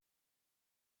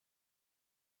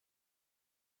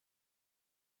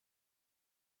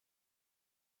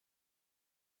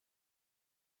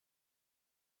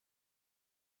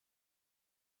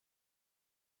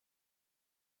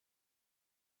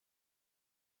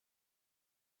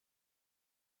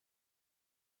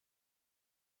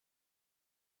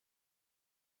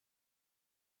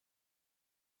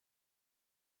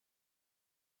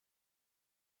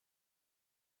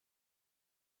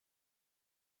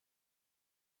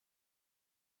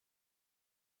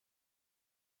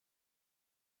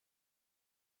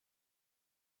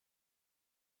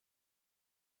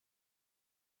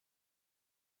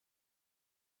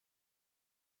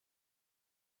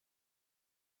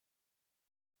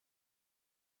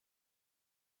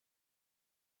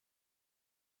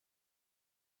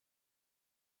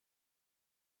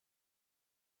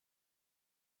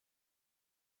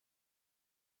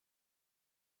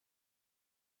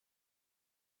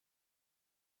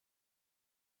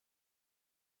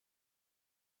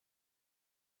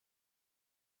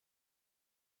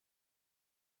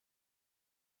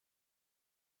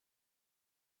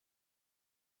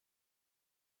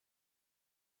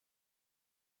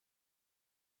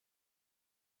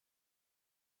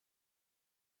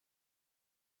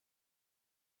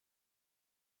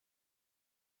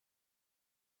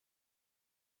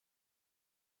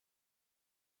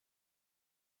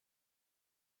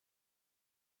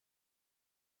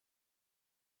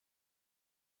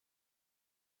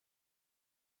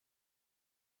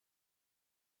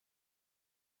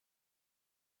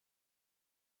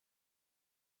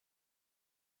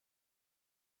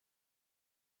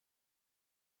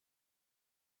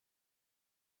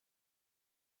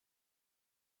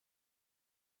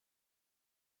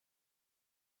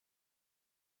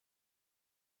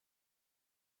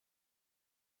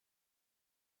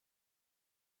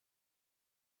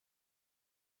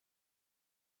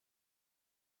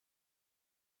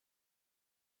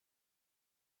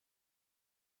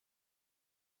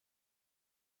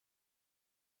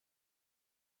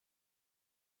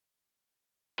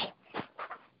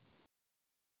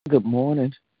Good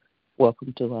morning.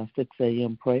 Welcome to our 6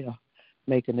 a.m. prayer,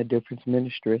 Making a Difference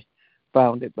Ministry,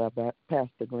 founded by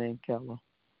Pastor Glenn Keller.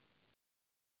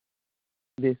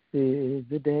 This is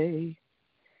the day,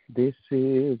 this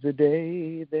is the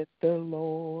day that the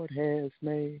Lord has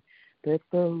made, that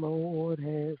the Lord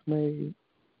has made.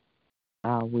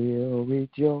 I will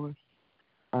rejoice,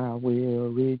 I will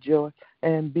rejoice,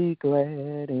 and be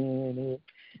glad in it,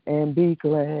 and be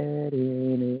glad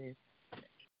in it.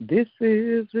 This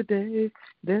is the day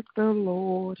that the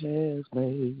Lord has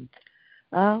made.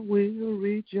 I will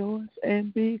rejoice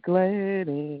and be glad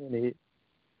in it.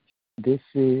 This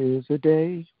is the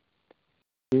day,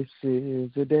 this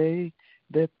is the day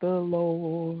that the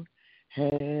Lord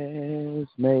has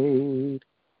made.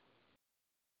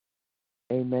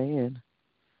 Amen.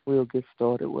 We'll get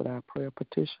started with our prayer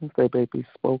petitions. They may be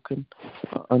spoken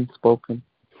or unspoken.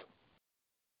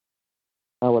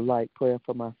 I would like prayer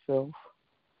for myself,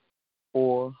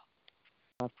 for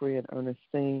my friend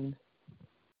Ernestine,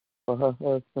 for her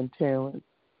husband Terrence,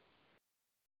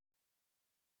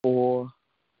 for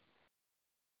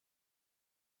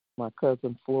my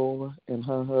cousin Flora and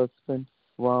her husband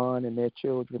Ron and their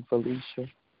children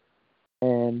Felicia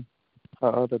and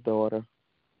her other daughter.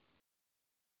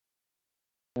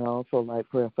 And I also like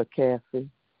prayer for Cassie,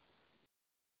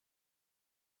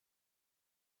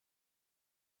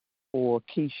 for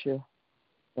Keisha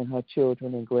and her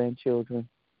children and grandchildren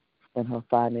and her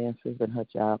finances and her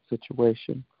job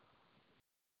situation,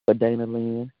 for Dana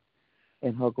Lynn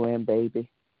and her grandbaby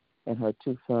and her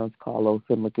two sons Carlos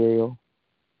and Miguel,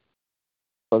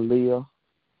 for Leah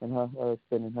and her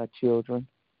husband and her children,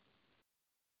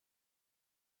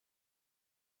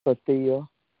 for Thea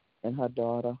and her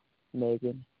daughter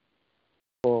Megan,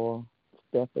 for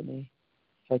Stephanie,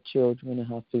 her children and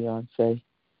her fiance.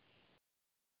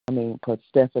 For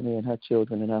Stephanie and her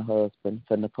children and her husband,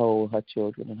 for Nicole, her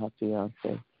children and her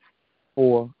fiance,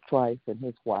 for Trice and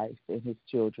his wife and his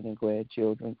children and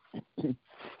grandchildren,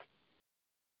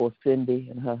 for Cindy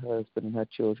and her husband and her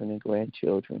children and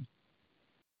grandchildren,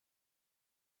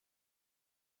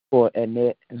 for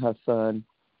Annette and her son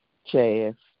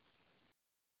Chaz,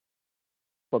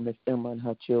 for Miss Emma and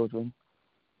her children,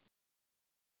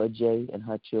 for Jay and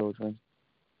her children,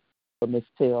 for Miss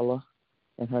Taylor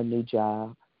and her new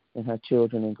job and her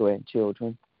children and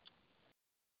grandchildren,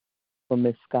 for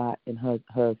Miss Scott and her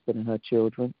husband and her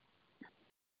children,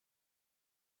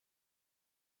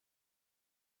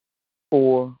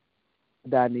 for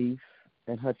Denise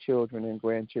and her children and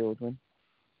grandchildren,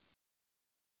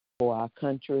 for our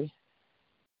country,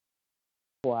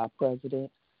 for our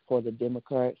president, for the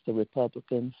Democrats, the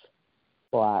Republicans,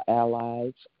 for our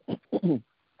allies,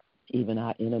 even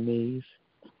our enemies,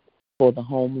 for the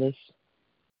homeless,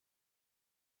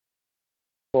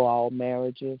 for all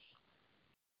marriages,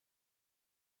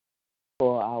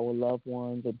 for our loved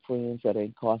ones and friends that are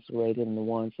incarcerated and the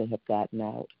ones that have gotten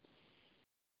out,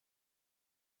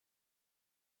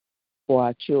 for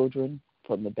our children,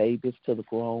 from the babies to the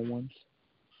grown ones,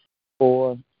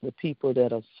 for the people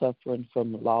that are suffering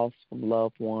from loss from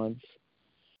loved ones,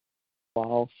 for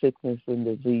all sickness and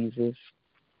diseases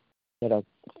that are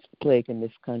plaguing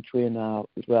this country and our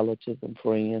relatives and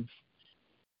friends,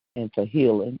 and for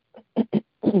healing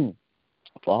for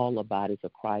all the bodies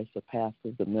of Christ, the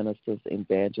pastors, the ministers, the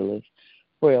evangelists,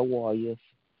 prayer warriors,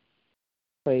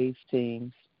 praise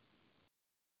teams,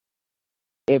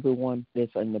 everyone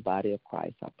that's in the body of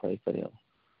Christ. I pray for them.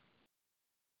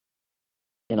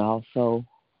 And also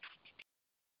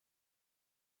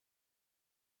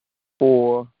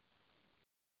for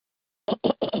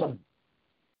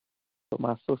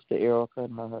my sister Erica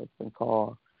and her husband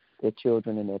Carl, their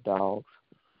children and their dogs,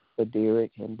 for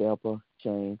Derek and Deborah,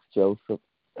 James, Joseph,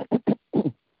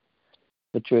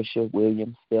 Patricia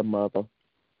Williams, their mother,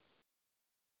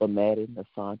 for Maddie,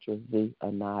 Nasandra, Z,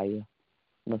 Anaya,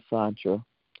 Nasandra,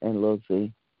 and Lil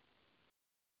Z,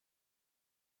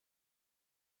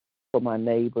 for my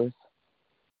neighbors,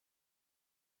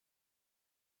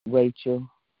 Rachel,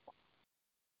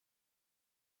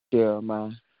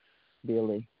 Jeremiah,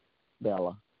 Billy,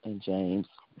 Bella, and James,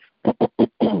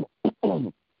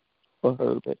 for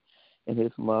Herbert and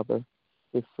his mother,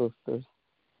 his sisters,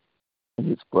 and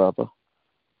his brother.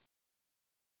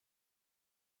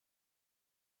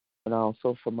 And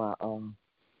also for my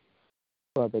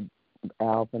brother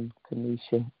Alvin,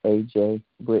 Kanisha, AJ,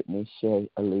 Brittany, Shay,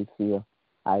 Alicia,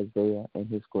 Isaiah, and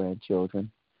his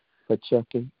grandchildren. For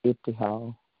Chucky,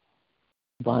 Ibtihal,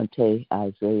 Vontae,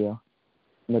 Isaiah,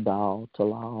 Nadal,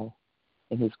 Talal,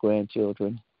 and his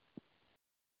grandchildren.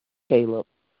 Caleb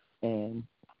and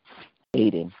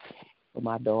Aiden. For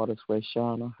my daughters,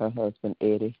 Rayshana, her husband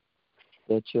Eddie,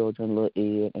 their children, little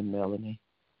Ed and Melanie,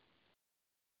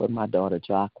 for my daughter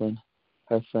Jacqueline,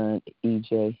 her son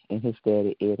EJ, and his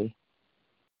daddy Eddie,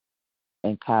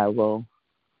 and Cairo,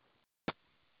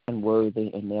 and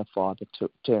Worthy, and their father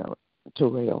Terrell,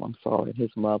 and his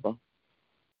mother,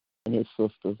 and his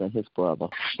sisters, and his brother,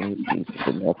 and his nieces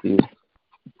and nephews,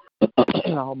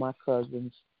 and all my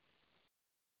cousins,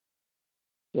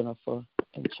 Jennifer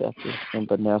and Chucky and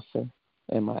Vanessa,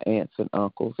 and my aunts and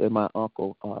uncles, and my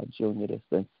uncle Junior that's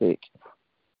been sick.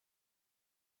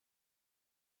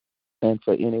 And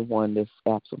for anyone that's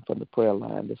absent from the prayer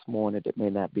line this morning that may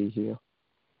not be here,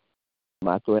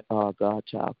 my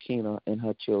godchild Keena and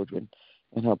her children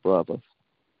and her brothers,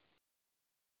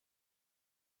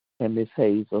 and Miss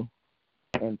Hazel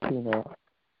and Tina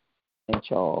and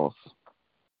Charles.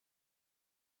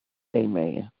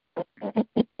 Amen.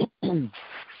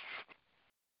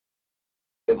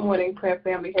 Good morning, prayer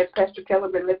family. Has Pastor Keller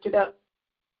been lifted up?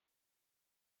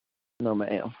 No,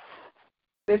 ma'am.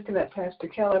 Lifting up Pastor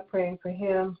Keller, praying for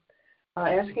him,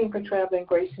 asking for traveling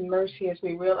grace and mercy as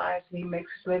we realize that he makes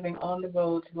his living on the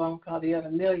roads along with all the other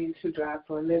millions who drive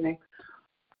for a living.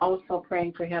 Also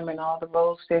praying for him in all the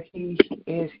roles that he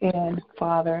is in,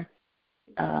 father,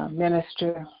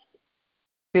 minister,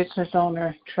 business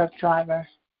owner, truck driver,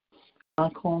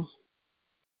 uncle,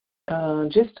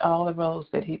 just all the roles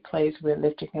that he plays. We're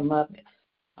lifting him up,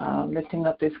 lifting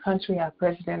up this country, our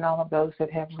president, all of those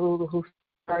that have rule who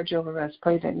charge over us.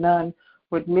 Pray that none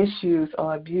would misuse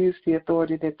or abuse the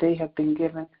authority that they have been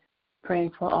given.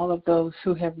 Praying for all of those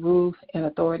who have rule and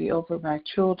authority over our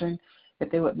children,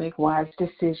 that they would make wise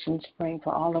decisions. Praying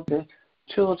for all of the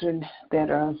children that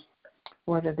are,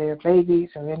 whether they're babies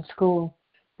or in school,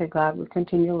 that God would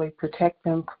continually protect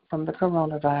them from the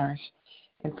coronavirus.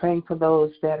 And praying for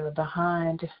those that are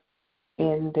behind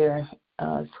in their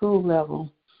school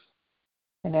level,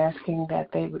 and asking that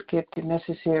they would get the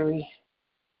necessary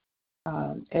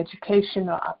education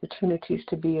or opportunities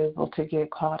to be able to get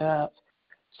caught up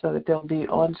so that they'll be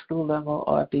on school level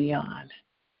or beyond.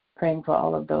 Praying for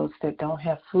all of those that don't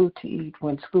have food to eat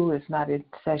when school is not in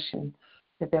session,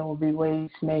 that there will be ways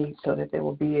made so that they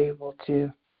will be able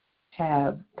to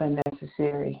have the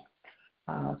necessary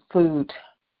food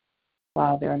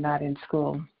while they're not in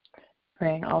school.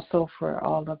 Praying also for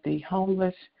all of the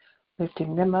homeless,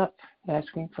 lifting them up,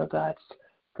 asking for God's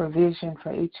provision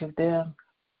for each of them,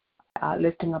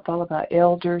 lifting up all of our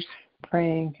elders,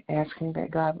 praying, asking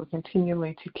that God would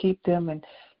continually to keep them and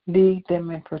lead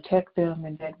them and protect them,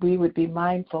 and that we would be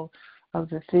mindful of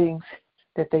the things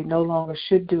that they no longer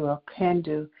should do or can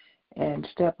do, and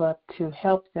step up to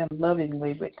help them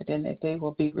lovingly with it, and that they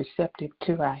will be receptive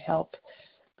to our help.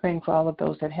 Praying for all of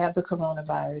those that have the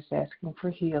coronavirus, asking for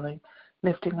healing,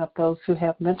 lifting up those who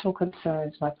have mental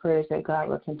concerns. My prayer is that God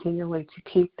will continually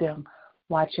to keep them,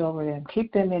 watch over them,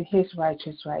 keep them in his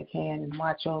righteous right hand, and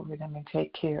watch over them and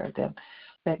take care of them.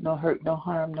 Let no hurt, no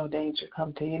harm, no danger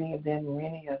come to any of them or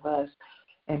any of us.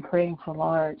 And praying for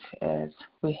Lawrence, as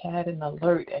we had an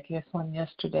alert, I guess on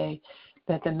yesterday,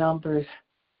 that the numbers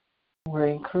were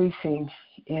increasing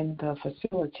in the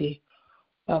facility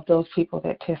of those people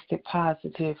that tested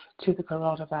positive to the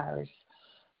coronavirus,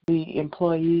 the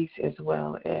employees as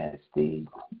well as the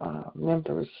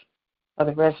members of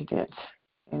the residents,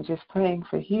 and just praying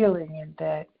for healing, and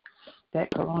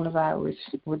that coronavirus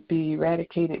would be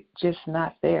eradicated, just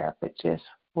not there, but just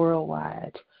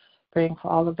worldwide. Praying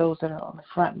for all of those that are on the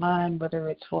front line, whether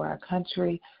it's for our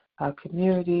country, our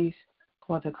communities,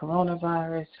 for the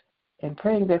coronavirus, and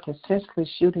praying that the senseless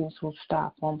shootings will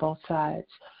stop on both sides,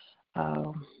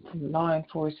 law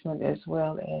enforcement as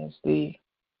well as the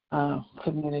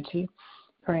community.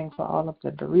 Praying for all of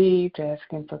the bereaved,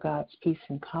 asking for God's peace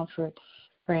and comfort.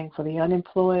 Praying for the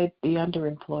unemployed, the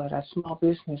underemployed, our small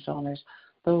business owners,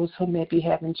 those who may be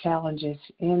having challenges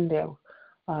in their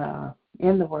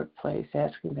in the workplace,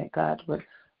 asking that God would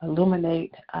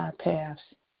illuminate our paths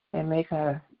and make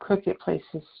our crooked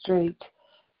places straight.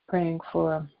 Praying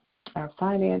for our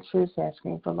finances,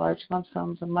 asking for large lump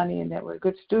sums of money, and that we're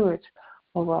good stewards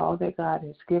over all that God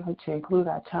has given, to include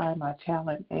our time, our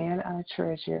talent, and our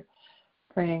treasure.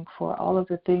 Praying for all of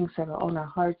the things that are on our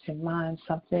hearts and minds,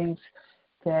 some things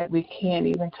that we can't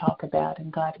even talk about,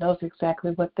 and God knows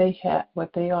exactly what they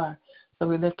are. So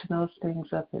we're lifting those things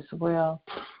up as well,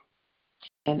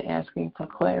 and asking for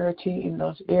clarity in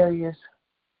those areas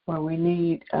where we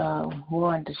need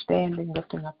more understanding,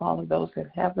 lifting up all of those that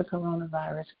have the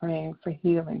coronavirus, praying for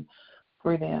healing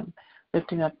for them,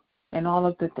 lifting up and all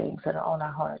of the things that are on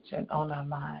our hearts and on our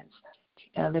minds,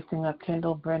 lifting up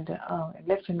Kendall, Brenda, and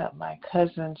lifting up my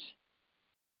cousins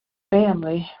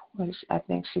family, which I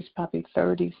think she's probably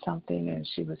 30-something, and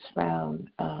she was found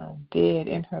dead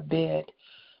in her bed.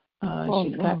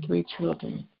 She's got 3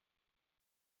 children.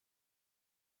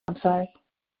 I'm sorry?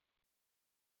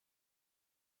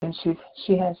 And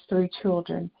she has 3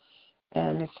 children,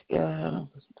 and it's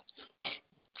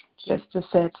just a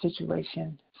sad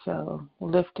situation. So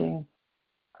lifting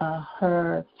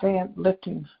her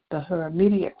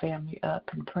immediate family up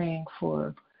and praying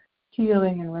for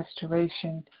healing and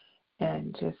restoration,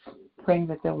 and just praying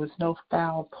that there was no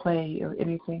foul play or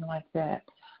anything like that,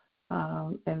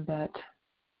 and that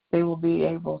they will be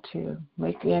able to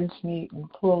make ends meet and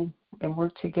pull and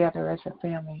work together as a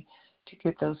family to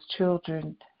get those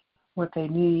children what they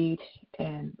need,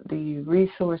 and the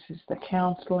resources, the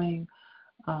counseling,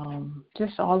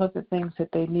 just all of the things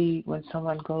that they need when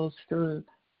someone goes through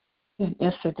an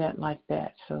incident like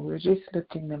that. So we're just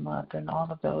lifting them up, and all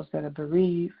of those that are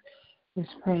bereaved is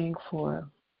praying for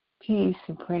peace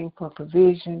and praying for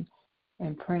provision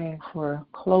and praying for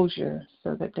closure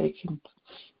so that they can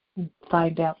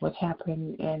find out what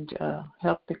happened and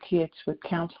help the kids with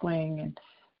counseling and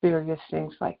various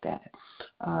things like that.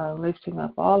 Lifting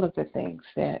up all of the things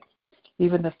that,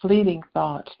 even the fleeting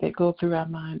thoughts that go through our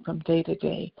mind from day to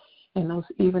day, and those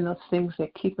things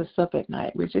that keep us up at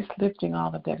night. We're just lifting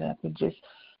all of that up and just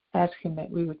asking that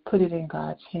we would put it in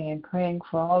God's hand, praying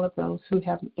for all of those who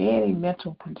have any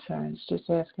mental concerns, just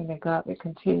asking that God would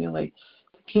continually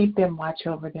keep them, watch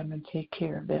over them, and take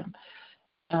care of them.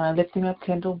 Lifting up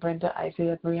Kendall, Brenda,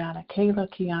 Isaiah, Brianna, Kayla,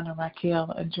 Kiana,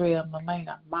 Raquel, Andrea,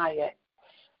 Melena, Maya,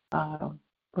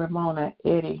 Ramona,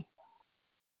 Eddie,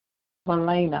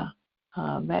 Melena,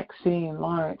 Maxine,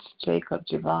 Lawrence, Jacob,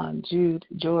 Javon, Jude,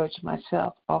 George,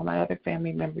 myself, all my other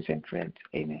family members and friends.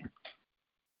 Amen.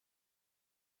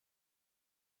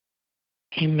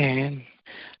 Amen.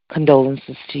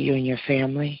 Condolences to you and your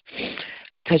family.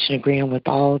 Touch and agreeing with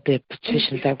all the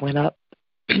petitions that went up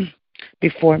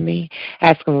before me,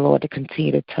 asking the Lord to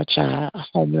continue to touch our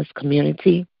homeless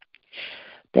community,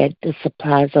 that the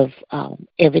supplies of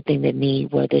everything they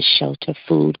need, whether it's shelter,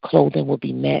 food, clothing, will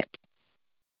be met.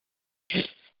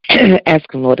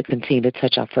 Asking the Lord to continue to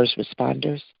touch our first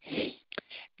responders,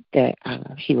 that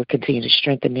He will continue to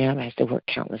strengthen them as they work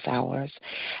countless hours.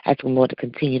 Asking the Lord to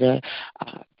continue to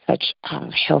touch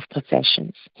health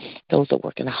professions, those that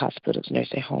work in the hospitals,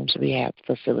 nursing homes, rehab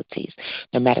facilities,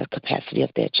 no matter the capacity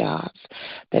of their jobs,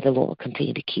 that the Lord will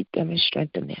continue to keep them and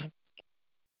strengthen them.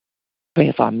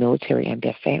 Praying for our military and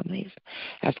their families,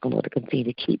 asking the Lord to continue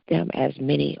to keep them, as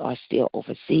many are still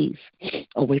overseas,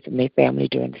 away from their family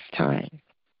during this time.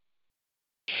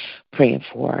 Praying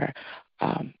for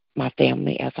my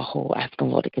family as a whole, asking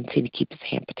the Lord to continue to keep His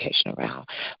hand protection around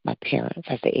my parents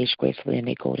as they age gracefully in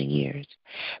their golden years.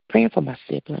 Praying for my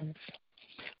siblings,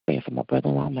 praying for my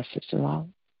brother-in-law, my sister-in-law,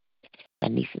 my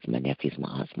nieces, my nephews, my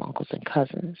aunts, my uncles, and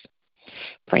cousins.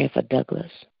 Praying for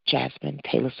Douglas, Jasmine,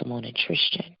 Taylor, Simone, and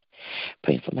Tristan.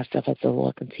 Praying for myself as the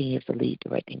Lord continues to lead,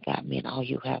 direct, and guide me in all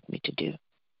You have me to do.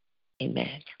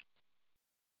 Amen.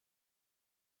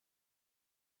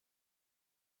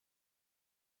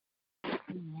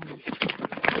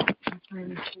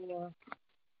 Praying for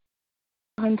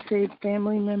unsaved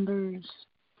family members,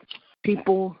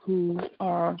 people who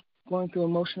are going through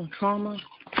emotional trauma.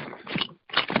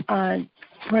 I'm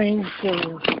praying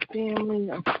for family,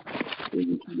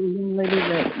 the young lady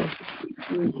that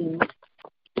was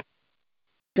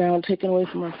down, taken away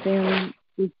from her family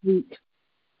this week.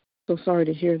 So sorry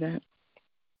to hear that.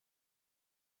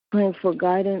 Praying for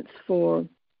guidance for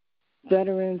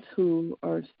veterans who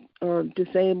are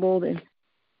disabled and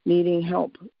needing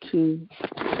help to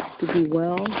be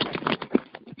well.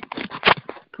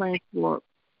 Praying for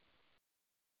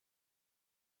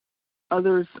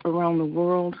others around the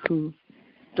world who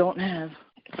don't have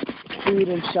food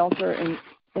and shelter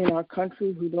in our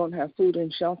country, who don't have food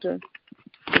and shelter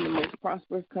in the most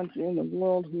prosperous country in the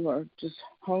world, who are just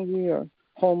hungry or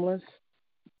homeless.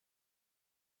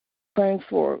 Praying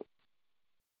for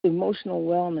emotional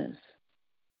wellness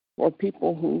for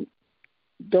people who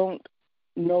don't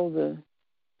know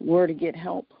where to get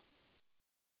help.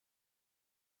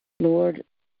 Lord,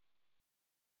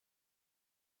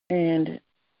 and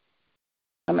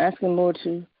I'm asking, Lord,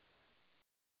 to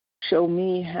show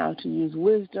me how to use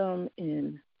wisdom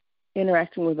in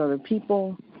interacting with other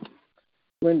people,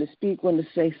 when to speak, when to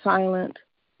stay silent,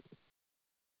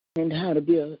 and how to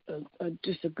be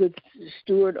just a good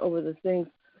steward over the things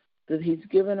that He's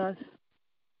given us.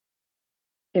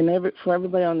 And for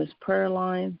everybody on this prayer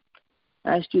line,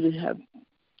 I ask You to have,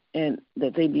 and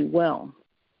that they be well.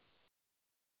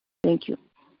 Thank You.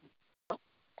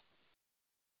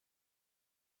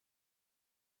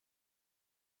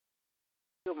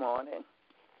 morning.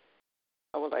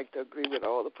 I would like to agree with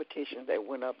all the petitions that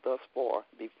went up thus far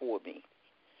before me.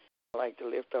 I'd like to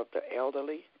lift up the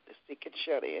elderly, the sick and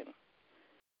shut in.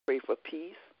 Pray for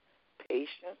peace,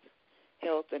 patience,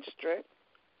 health and strength,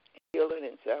 healing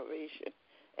and salvation,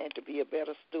 and to be a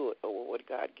better steward over what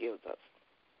God gives us.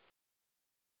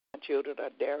 My children are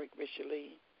Derek,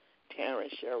 Micheline,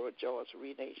 Terrence, Cheryl, George,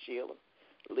 Renee, Sheila,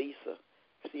 Lisa,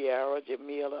 Sierra,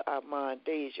 Jamila, Armand,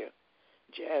 Deja,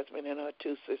 Jasmine and her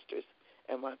 2 sisters,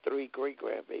 and my 3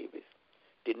 great-grandbabies,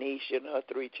 Denisha and her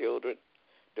 3 children,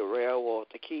 Darrell,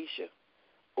 Walter, Keisha,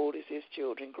 Otis, his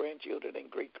children, grandchildren, and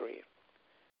great-grand,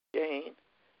 Jane,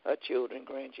 her children,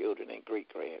 grandchildren, and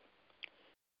great-grand,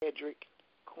 Cedric,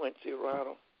 Quincy,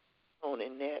 Ronald, Tony,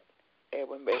 Nett,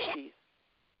 Edwin, Baptiste,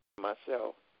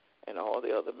 myself, and all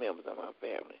the other members of my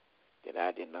family that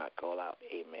I did not call out.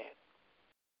 Amen.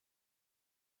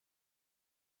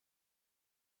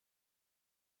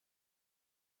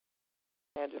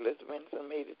 Evangelist Vincent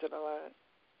made it to the line.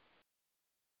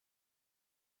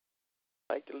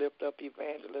 I'd like to lift up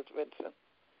Evangelist Vincent,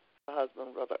 her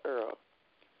husband, Brother Earl.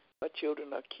 Her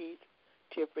children are Keith,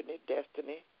 Tiffany,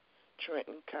 Destiny,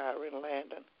 Trenton, Kyron,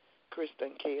 Landon,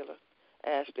 Kristen, Kayla,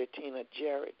 Ashley, Tina,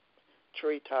 Jared,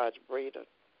 Trey, Taj, Braden,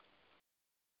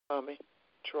 Tommy,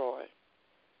 Troy.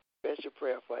 Special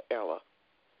prayer for Ella,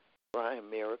 Brian,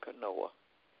 Miracle, Noah,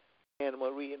 Anna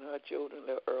Marie and her children,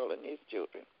 Little Earl and his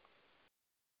children.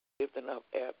 Lifting up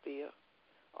Althea,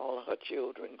 all of her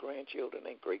children, grandchildren,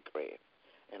 and great-grand,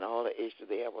 and all the issues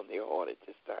they have on their heart at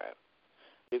this time.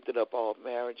 Lifting up all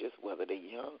marriages, whether they're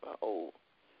young or old.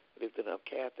 Lifting up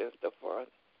Kathy and Stephon,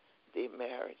 their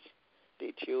marriage, their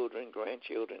children,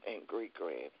 grandchildren, and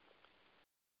great-grand.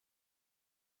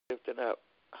 Lifting up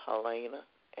Helena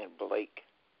and Blake.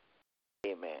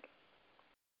 Amen.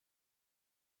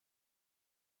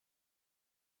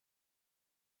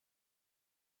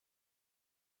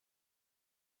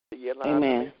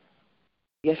 Amen.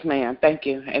 Yes, ma'am. Thank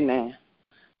you. Amen.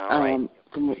 All right.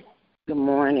 Good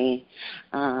morning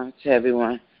to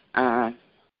everyone. I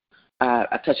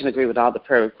touch and agree with all the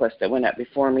prayer requests that went up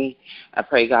before me. I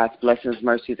pray God's blessings,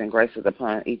 mercies, and graces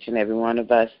upon each and every one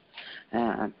of us.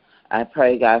 I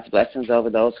pray God's blessings over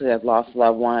those who have lost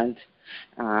loved ones.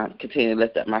 Continue to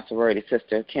lift up my sorority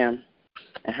sister, Kim,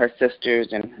 and her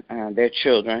sisters and their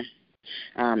children,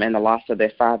 and the loss of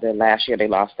their father. Last year they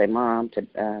lost their mom.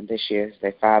 This year it's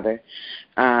their father.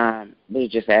 We're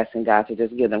just asking God to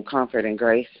just give them comfort and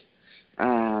grace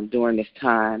during this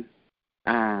time.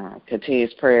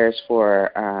 Continuous prayers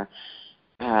for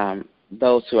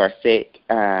those who are sick.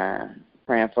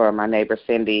 Praying for my neighbor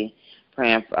Cindy.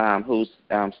 Praying who's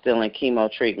still in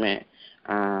chemo treatment.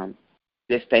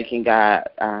 Just thanking God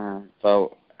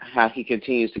for how He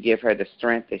continues to give her the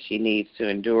strength that she needs to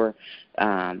endure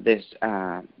this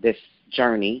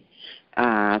journey.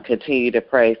 Continue to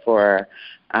pray for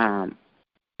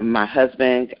my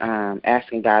husband,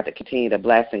 asking God to continue to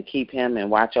bless and keep him and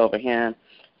watch over him,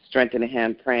 strengthening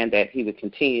him, praying that he would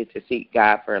continue to seek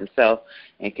God for himself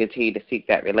and continue to seek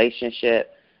that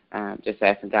relationship. Just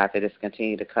asking God to just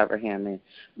continue to cover him and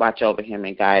watch over him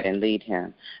and guide and lead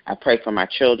him. I pray for my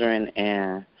children,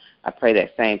 and I pray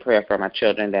that same prayer for my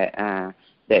children that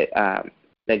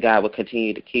God will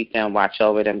continue to keep them, watch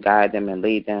over them, guide them, and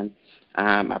lead them.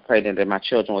 I pray that my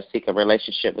children will seek a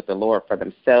relationship with the Lord for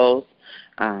themselves.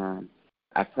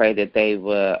 I pray that they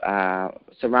will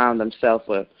surround themselves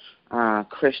with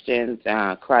Christians,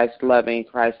 Christ-loving,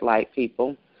 Christ-like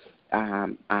people.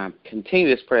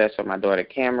 Continuous prayers for my daughter,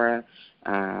 Camera,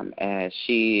 as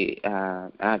she,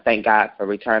 I thank God for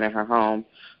returning her home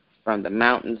from the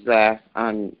mountains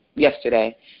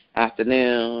yesterday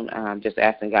afternoon. Just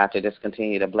asking God to just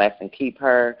continue to bless and keep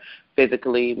her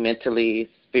physically, mentally,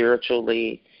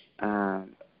 spiritually,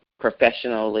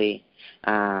 professionally.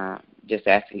 Just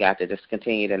asking God to just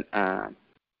continue to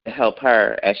help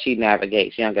her as she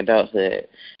navigates young adulthood.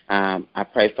 I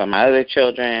pray for my other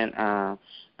children,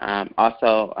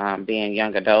 also being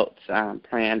young adults,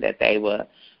 praying that they will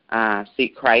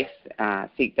seek Christ,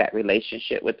 seek that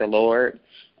relationship with the Lord,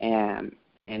 and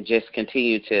just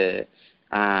continue to,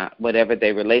 whatever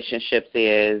their relationships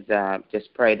is,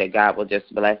 just pray that God will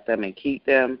just bless them and keep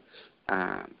them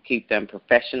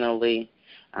professionally.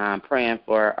 Praying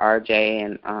for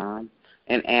RJ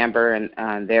and Amber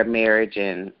and their marriage,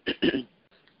 and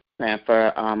praying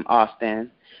for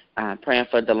Austin. Praying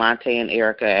for Delonte and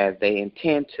Erica as they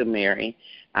intend to marry.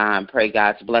 Pray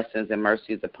God's blessings and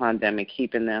mercies upon them and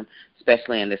keeping them,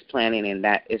 especially in this planning, and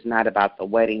that is not about the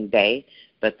wedding day,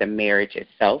 but the marriage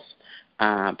itself.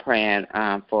 praying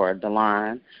for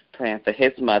Delon, praying for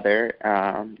his mother,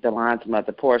 Delon's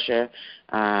mother, Portia,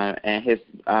 and his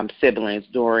siblings,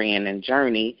 Dorian and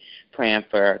Journey, praying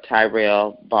for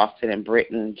Tyrell, Boston and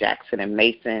Britton, Jackson and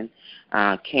Mason,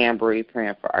 Cambry,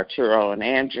 praying for Arturo and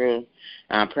Andrew,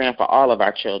 praying for all of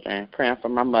our children, praying for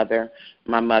my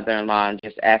mother-in-law, and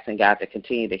just asking God to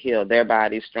continue to heal their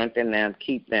bodies, strengthen them,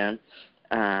 keep them,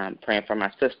 praying for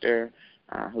my sister,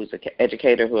 who's an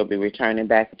educator who will be returning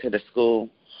back to the school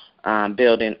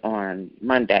building on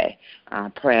Monday,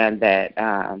 praying that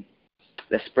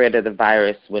the spread of the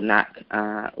virus would not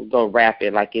go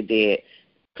rapid like it did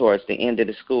towards the end of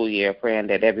the school year, praying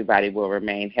that everybody will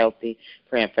remain healthy,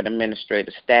 praying for the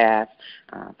administrative staff,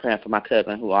 praying for my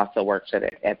cousin who also works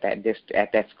at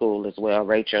that school as well,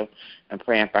 Rachel, and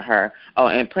praying for her. Oh,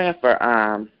 and praying for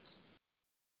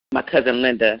my cousin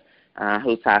Linda,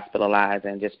 who's hospitalized,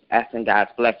 and just asking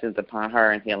God's blessings upon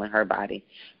her and healing her body.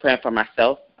 Praying for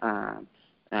myself,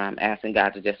 asking God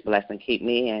to just bless and keep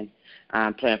me, and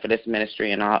praying for this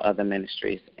ministry and all other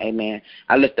ministries. Amen.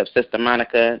 I lift up Sister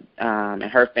Monica and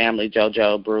her family,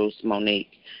 JoJo, Bruce,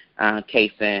 Monique,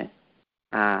 Kason,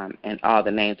 and all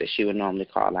the names that she would normally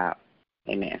call out.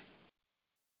 Amen.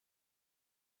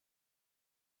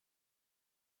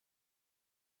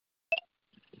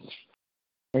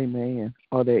 Amen.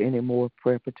 Are there any more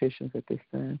prayer petitions at this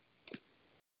time?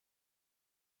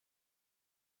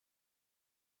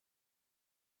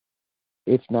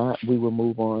 If not, we will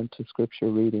move on to scripture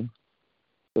reading.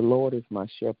 The Lord is my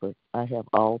shepherd. I have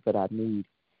all that I need.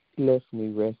 He lets me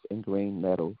rest in green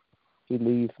meadows. He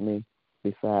leads me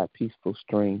beside peaceful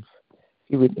streams.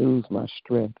 He renews my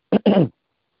strength.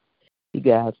 He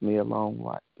guides me along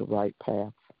the right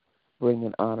paths,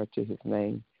 bringing honor to his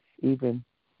name. Even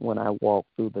when I walk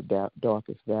through the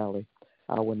darkest valley,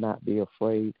 I will not be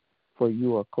afraid, for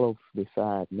you are close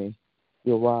beside me.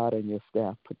 Your rod and your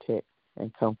staff protect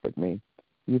and comfort me.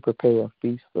 You prepare a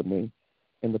feast for me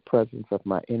in the presence of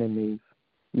my enemies.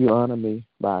 You honor me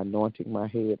by anointing my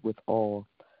head with oil.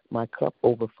 My cup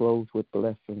overflows with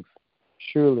blessings.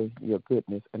 Surely your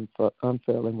goodness and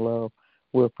unfailing love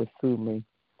will pursue me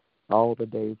all the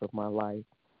days of my life,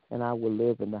 and I will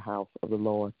live in the house of the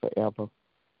Lord forever.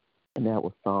 And that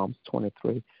was Psalms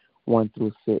 23,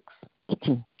 1-6.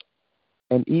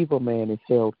 An evil man is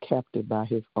held captive by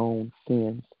his own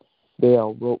sins. There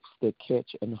are ropes that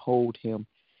catch and hold him.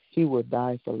 He will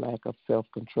die for lack of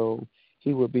self-control.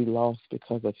 He will be lost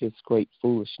because of his great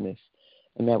foolishness.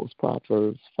 And that was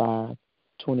Proverbs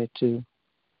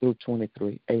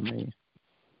 5:22-23. Amen.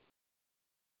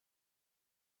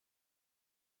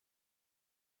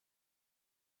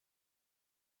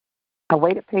 I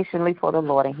waited patiently for the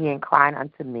Lord, and he inclined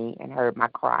unto me and heard my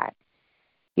cry.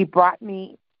 He brought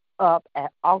me up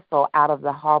also out of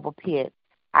the horrible pit,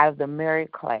 out of the miry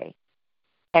clay,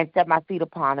 and set my feet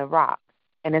upon a rock,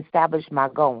 and established my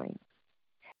going.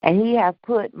 And he hath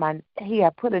put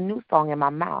a new song in my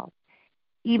mouth,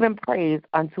 even praise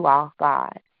unto our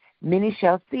God. Many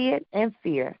shall see it and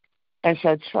fear, and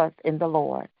shall trust in the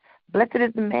Lord. Blessed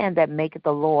is the man that maketh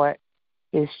the Lord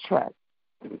his trust,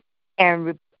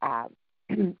 and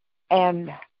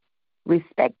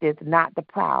respecteth not the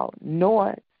proud,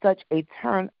 nor such a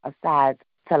turn aside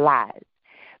to lies.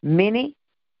 Many,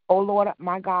 O Lord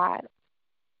my God,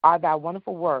 are thy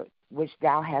wonderful works which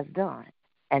thou hast done,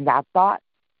 and thy thoughts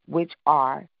which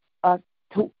are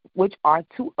to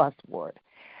usward.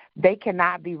 They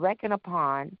cannot be reckoned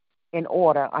upon in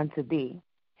order unto thee.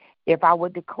 If I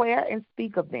would declare and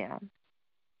speak of them,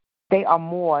 they are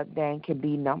more than can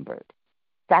be numbered.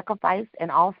 Sacrifice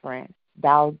and offering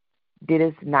thou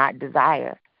didst not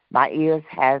desire. My ears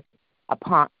has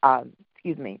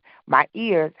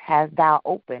thou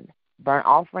opened. Burnt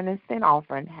offering and sin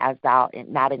offering hast thou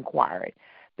not inquired.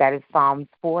 That is Psalms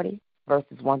 40,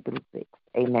 verses 1-6.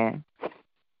 Amen.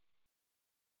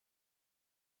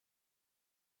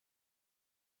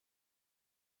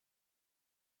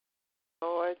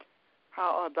 Lord,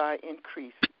 how are thy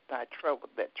increase, thy trouble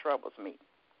that troubles me?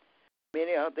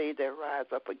 Many are they that rise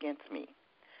up against me.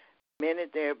 Many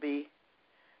there be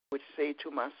which say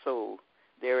to my soul,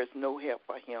 there is no help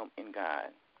for him in God.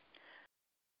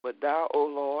 But thou, O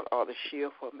Lord, art the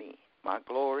shield for me, my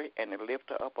glory and the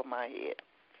lifter up of my head.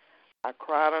 I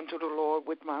cried unto the Lord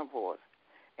with my voice,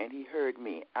 and he heard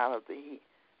me out of the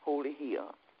holy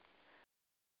hill.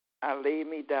 I laid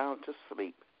me down to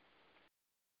sleep.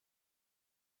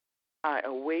 I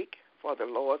awake, for the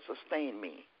Lord sustained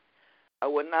me. I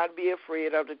will not be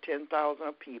afraid of the 10,000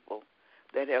 of people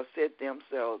that have set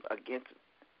themselves against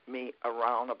me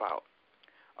around about.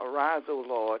 Arise, O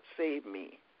Lord, save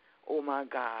me, O my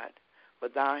God, for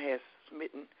thou hast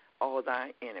smitten all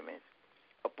thy enemies.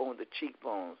 upon the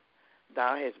cheekbones.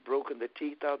 Thou hast broken the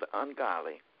teeth of the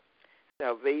ungodly.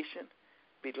 Salvation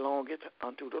belongeth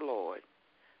unto the Lord.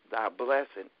 Thy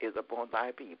blessing is upon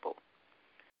thy people.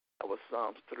 That was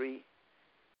Psalms 3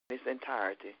 in its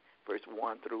entirety, verse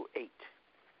 1 through 8.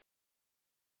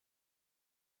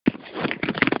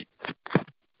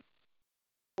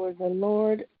 For the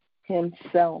Lord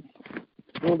himself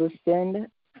will descend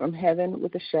from heaven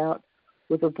with a shout,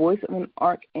 with the voice of an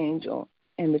archangel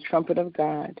and the trumpet of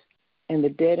God, and the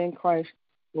dead in Christ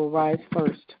will rise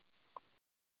first.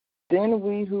 Then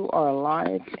we who are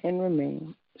alive and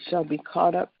remain shall be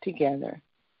caught up together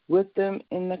with them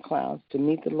in the clouds to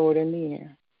meet the Lord in the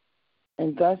air.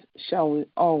 And thus shall we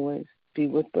always be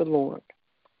with the Lord.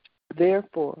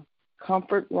 Therefore,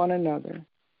 comfort one another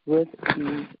with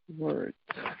these words.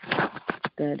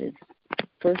 That is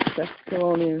 1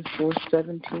 Thessalonians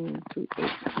 4:17 through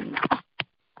 18.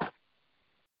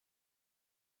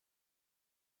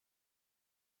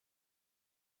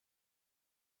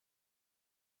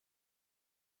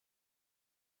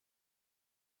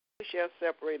 Who shall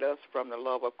separate us from the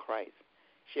love of Christ?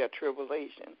 Shall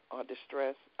tribulation, or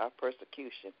distress, or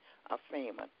persecution, or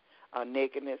famine, or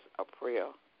nakedness, or prayer,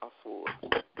 or sword?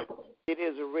 It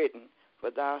is written,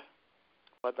 for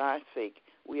thy sake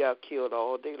we are killed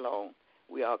all day long.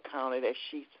 We are counted as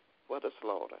sheep for the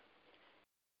slaughter.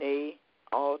 Nay,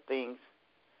 all things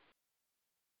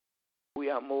we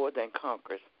are more than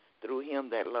conquerors through him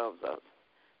that loves us.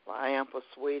 For I am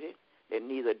persuaded that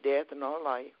neither death nor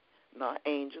life, nor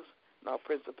angels, nor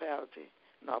principality,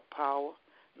 nor power,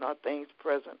 nor things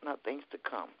present, nor things to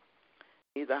come,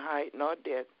 neither height nor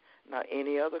depth, nor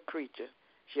any other creature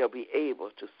shall be able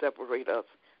to separate us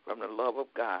from the love of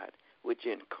God, which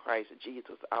in Christ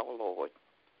Jesus our Lord.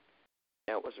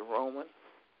 That was Romans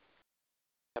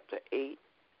chapter 8,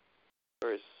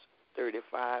 verse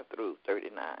 35 through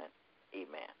 39.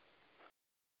 Amen.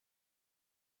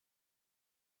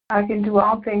 I can do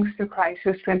all things through Christ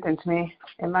who strengthens me,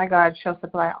 and my God shall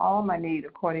supply all my need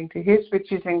according to his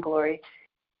riches and glory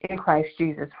in Christ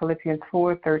Jesus. Philippians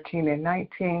 4:13 and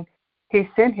 19. He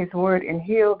sent his word and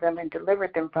healed them and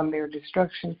delivered them from their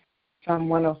destruction. Psalm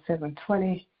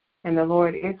 107:20. And the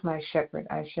Lord is my shepherd,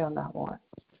 I shall not want.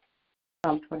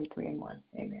 Psalm 23 and 1.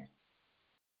 Amen.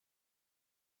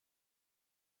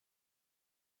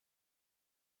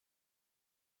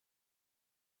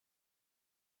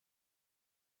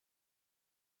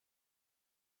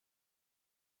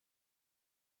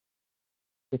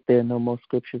 If there are no more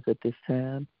scriptures at this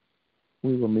time,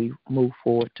 we will move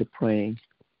forward to praying.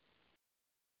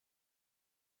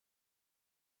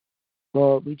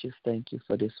 Lord, we just thank you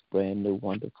for this brand new,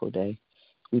 wonderful day.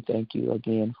 We thank you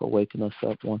again for waking us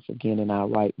up once again in our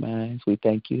right minds. We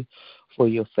thank you for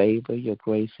your favor, your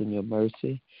grace, and your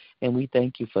mercy. And we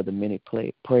thank you for the many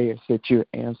prayers that you're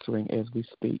answering as we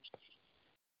speak.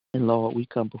 And Lord, we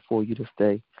come before you this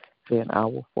day, saying,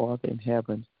 Our Father in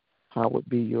heaven, hallowed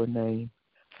be your name.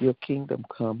 Your kingdom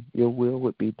come, your will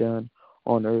would be done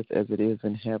on earth as it is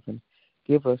in heaven.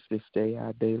 Give us this day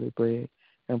our daily bread,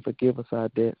 and forgive us our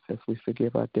debts as we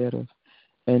forgive our debtors.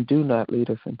 And do not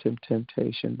lead us into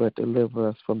temptation, but deliver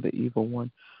us from the evil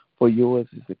one. For yours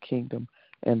is the kingdom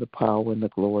and the power and the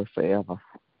glory forever.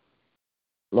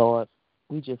 Lord,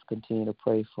 we just continue to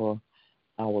pray for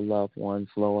our loved ones,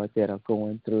 Lord, that are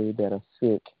going through, that are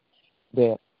sick,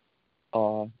 that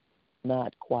are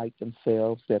not quite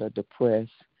themselves, that are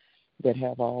depressed, that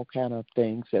have all kind of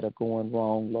things that are going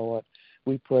wrong, Lord.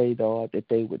 We pray, Lord, that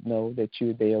they would know that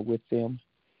you're there with them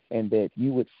and that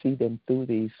you would see them through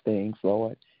these things,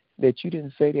 Lord. That you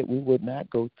didn't say that we would not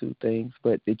go through things,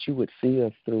 but that you would see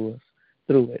us through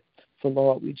it. So,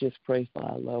 Lord, we just pray for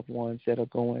our loved ones that are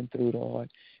going through,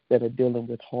 Lord, that are dealing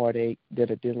with heartache,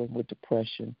 that are dealing with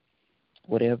depression,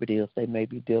 whatever it is they may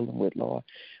be dealing with, Lord.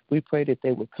 We pray that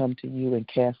they would come to you and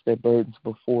cast their burdens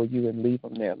before you and leave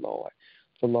them there, Lord.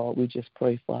 So, Lord, we just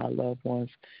pray for our loved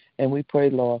ones. And we pray,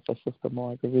 Lord, for Sister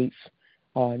Marguerite's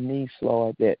niece,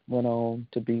 Lord, that went on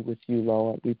to be with you,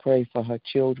 Lord. We pray for her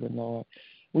children, Lord.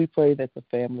 We pray that the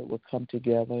family would come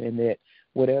together and that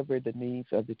whatever the needs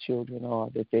of the children are,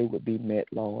 that they would be met,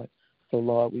 Lord. So,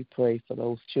 Lord, we pray for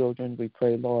those children. We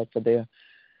pray, Lord, for the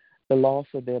loss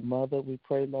of their mother. We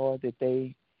pray, Lord, that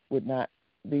they would not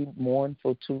be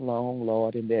mournful too long,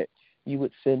 Lord, and that you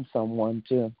would send someone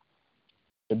to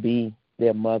be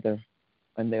their mother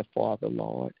and their father,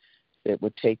 Lord, that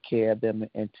would take care of them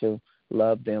and to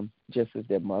love them just as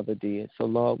their mother did. So,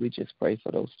 Lord, we just pray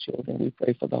for those children. We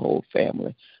pray for the whole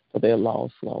family, for their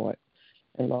loss, Lord.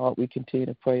 And, Lord, we continue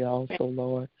to pray also,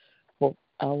 Lord, for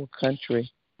our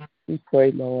country. We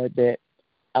pray, Lord, that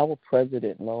our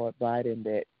president, Lord Biden,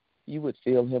 that you would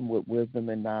fill him with wisdom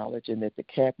and knowledge, and that the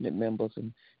cabinet members,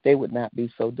 and they would not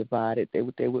be so divided. They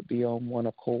would be on one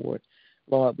accord.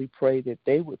 Lord, we pray that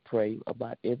they would pray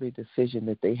about every decision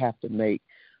that they have to make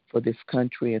for this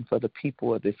country and for the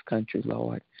people of this country,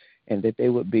 Lord, and that they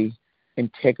would be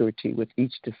integrity with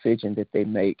each decision that they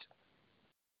make.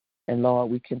 And, Lord,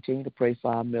 we continue to pray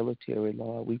for our military,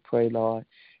 Lord. We pray, Lord,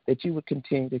 that you would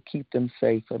continue to keep them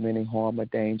safe from any harm or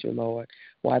danger, Lord,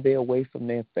 while they're away from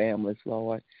their families,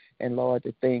 Lord. And, Lord,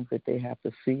 the things that they have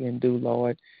to see and do,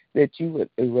 Lord, that you would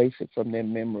erase it from their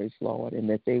memories, Lord, and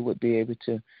that they would be able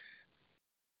to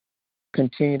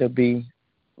continue to be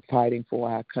fighting for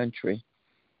our country.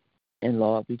 And,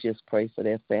 Lord, we just pray for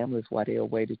their families while they're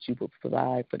away, that you would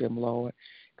provide for them, Lord,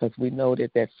 because we know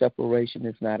that separation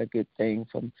is not a good thing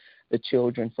from the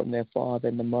children, from their father,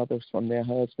 and the mothers from their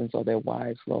husbands or their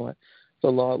wives, Lord. So,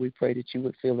 Lord, we pray that you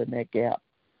would fill in that gap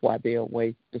while they're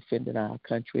away defending our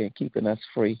country and keeping us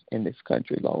free in this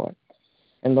country, Lord.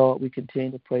 And, Lord, we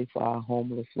continue to pray for our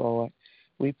homeless, Lord.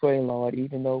 We pray, Lord,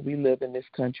 even though we live in this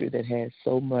country that has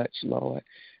so much, Lord,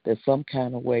 that some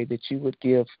kind of way that you would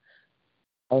give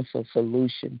us a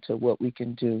solution to what we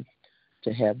can do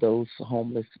to have those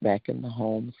homeless back in the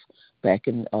homes, back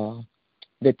in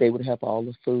that they would have all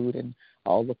the food and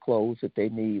all the clothes that they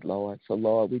need, Lord. So,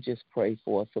 Lord, we just pray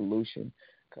for a solution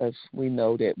because we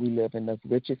know that we live in the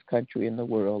richest country in the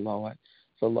world, Lord.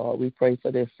 So, Lord, we pray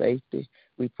for their safety.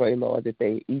 We pray, Lord, that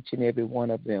they, each and every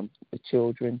one of them, the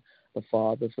children, the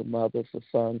fathers, the mothers, the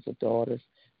sons, the daughters,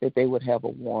 that they would have a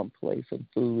warm place and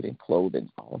food and clothing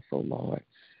also, Lord.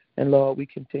 And, Lord, we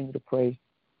continue to pray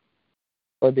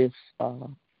for this,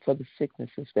 for the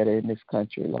sicknesses that are in this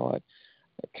country, Lord,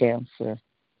 cancer,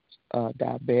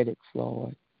 diabetics,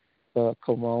 Lord, the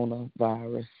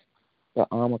coronavirus, the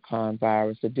Omicron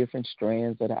virus, the different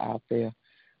strands that are out there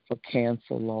for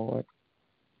cancer, Lord,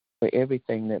 for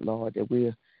everything that, Lord, that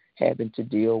we're having to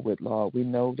deal with, Lord. We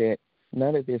know that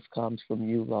none of this comes from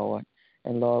you, Lord.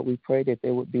 And, Lord, we pray that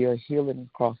there would be a healing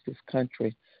across this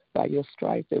country by your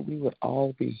stripes, that we would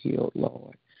all be healed,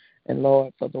 Lord. And,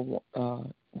 Lord, for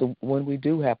when we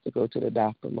do have to go to the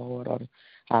doctor, Lord, or the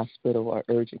hospital or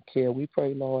urgent care, we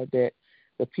pray, Lord, that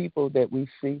the people that we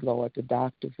see, Lord, the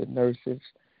doctors and nurses,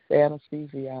 the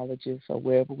anesthesiologists, or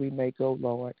wherever we may go,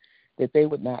 Lord, that they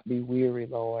would not be weary,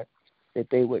 Lord, that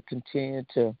they would continue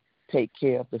to take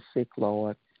care of the sick,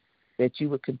 Lord, that you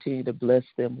would continue to bless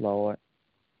them, Lord,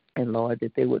 and, Lord,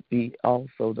 that there would be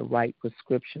also the right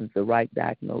prescriptions, the right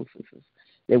diagnoses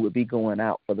that would be going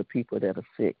out for the people that are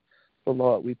sick. So,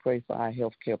 Lord, we pray for our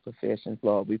healthcare professions,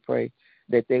 Lord. We pray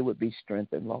that they would be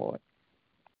strengthened, Lord.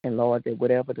 And, Lord, that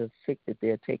whatever the sick that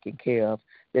they're taking care of,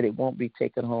 that it won't be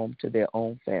taken home to their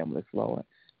own families, Lord.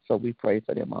 So we pray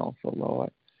for them also,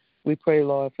 Lord. We pray,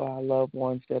 Lord, for our loved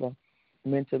ones that are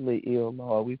mentally ill,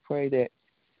 Lord. We pray that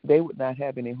they would not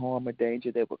have any harm or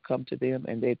danger that would come to them,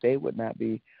 and that they would not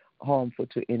be harmful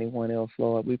to anyone else,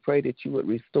 Lord. We pray that you would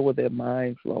restore their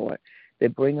minds, Lord,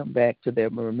 that bring them back to their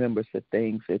remembrance of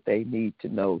things that they need to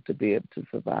know to be able to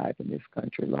survive in this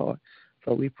country, Lord.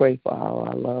 So we pray for all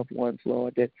our loved ones,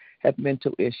 Lord, that have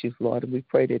mental issues, Lord, and we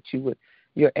pray that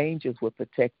your angels would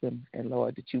protect them, and,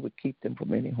 Lord, that you would keep them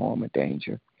from any harm or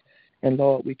danger. And,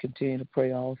 Lord, we continue to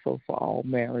pray also for all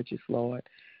marriages, Lord.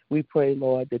 We pray,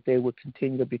 Lord, that they would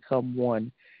continue to become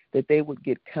one, that they would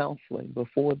get counseling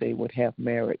before they would have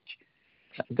marriage,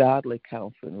 godly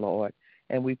counseling, Lord.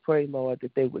 And we pray, Lord,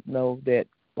 that they would know that,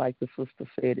 like the sister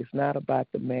said, it's not about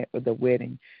the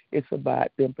wedding. It's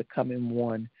about them becoming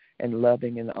one and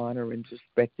loving and honoring and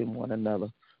respecting one another.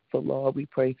 So, Lord, we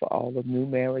pray for all the new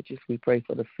marriages. We pray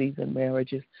for the seasoned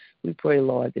marriages. We pray,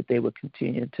 Lord, that they would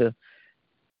continue to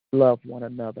love one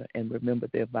another and remember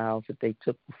their vows that they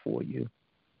took before you.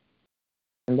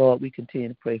 And, Lord, we continue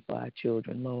to pray for our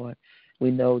children, Lord.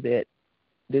 We know that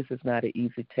this is not an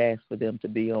easy task for them to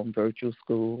be on virtual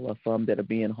school, or some that are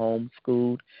being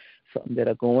homeschooled, some that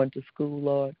are going to school,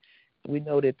 Lord. We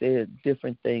know that there are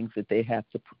different things that they have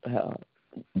to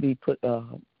be put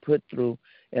through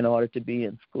in order to be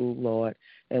in school, Lord.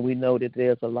 And we know that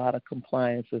there's a lot of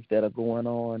compliances that are going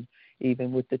on,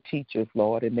 even with the teachers,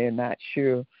 Lord, and they're not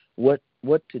sure what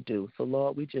to do. So,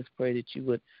 Lord, we just pray that you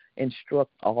would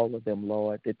instruct all of them,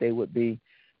 Lord, that they would be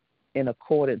in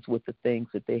accordance with the things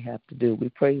that they have to do. We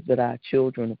pray that our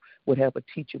children would have a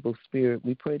teachable spirit.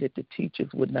 We pray that the teachers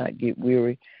would not get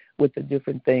weary with the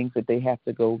different things that they have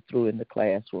to go through in the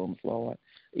classrooms, Lord,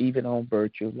 even on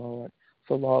virtual, Lord.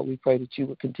 So, Lord, we pray that you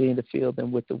would continue to fill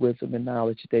them with the wisdom and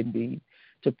knowledge they need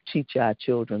to teach our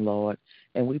children, Lord.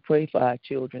 And we pray for our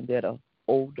children that are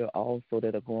older also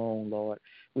that are grown, Lord.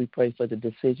 We pray for the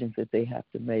decisions that they have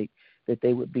to make, that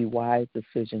they would be wise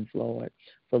decisions, Lord.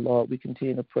 So, Lord, we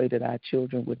continue to pray that our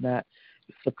children would not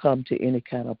succumb to any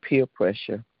kind of peer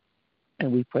pressure.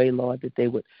 And we pray, Lord, that they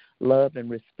would love and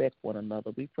respect one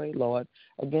another. We pray, Lord,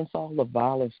 against all the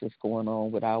violence that's going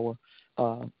on with our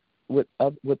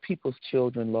with people's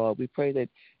children, Lord. We pray that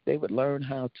they would learn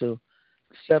how to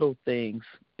settle things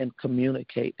and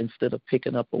communicate instead of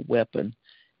picking up a weapon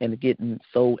and getting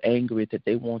so angry that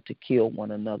they want to kill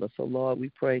one another. So, Lord, we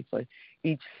pray for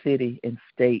each city and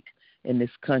state in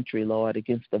this country, Lord,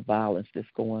 against the violence that's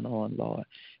going on, Lord.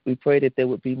 We pray that there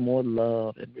would be more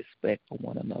love and respect for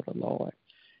one another, Lord.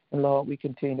 And, Lord, we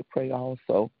continue to pray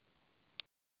also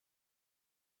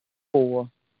for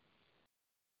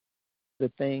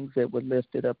the things that were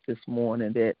lifted up this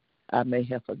morning that I may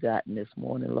have forgotten this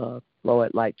morning,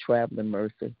 Lord, like traveling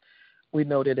mercy. We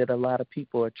know that a lot of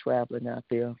people are traveling out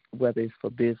there, whether it's for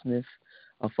business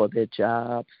or for their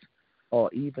jobs or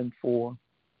even for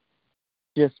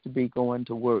just to be going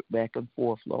to work back and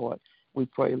forth, Lord. We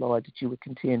pray, Lord, that you would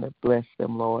continue to bless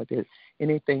them, Lord, that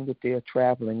anything that they're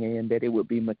traveling in, that it would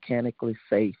be mechanically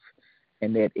safe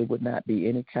and that it would not be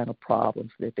any kind of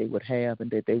problems that they would have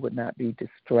and that they would not be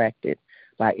distracted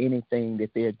by anything that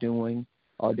they're doing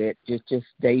or that just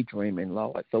daydreaming,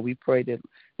 Lord. So we pray that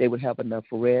they would have enough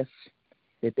rest,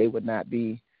 that they would not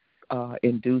be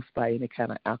induced by any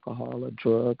kind of alcohol or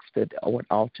drugs that would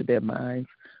alter their minds.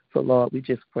 So, Lord, we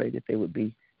just pray that they would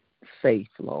be safe,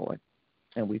 Lord.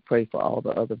 And we pray for all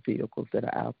the other vehicles that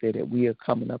are out there that we are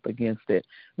coming up against that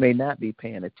may not be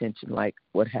paying attention, like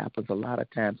what happens a lot of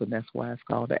times, and that's why it's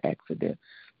called an accident.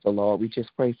 So, Lord, we just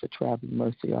pray for traveling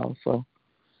mercy also.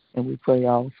 And we pray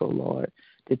also, Lord,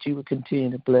 that you would continue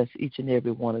to bless each and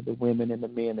every one of the women and the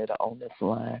men that are on this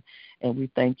line. And we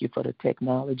thank you for the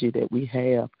technology that we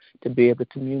have to be able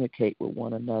to communicate with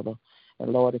one another.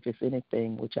 And, Lord, if it's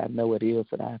anything, which I know it is,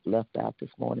 that I have left out this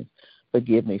morning,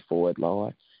 forgive me for it,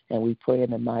 Lord. And we pray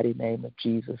in the mighty name of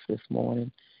Jesus this morning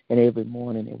and every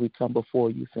morning. And we come before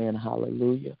you saying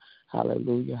hallelujah,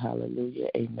 hallelujah, hallelujah,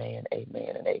 amen,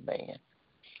 amen, and amen.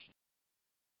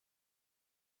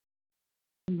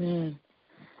 Amen.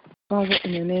 Father,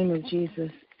 in the name of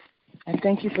Jesus, I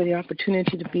thank you for the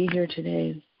opportunity to be here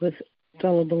today with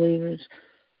fellow believers.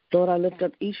 Lord, I lift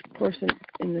up each person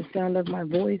in the sound of my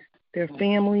voice, their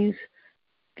families,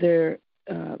 their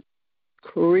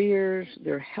careers,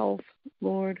 their health,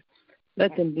 Lord.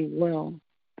 Let them be well.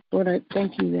 Lord, I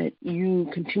thank you that you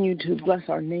continue to bless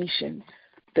our nation,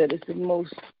 that it's the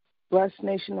most blessed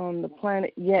nation on the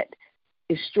planet, yet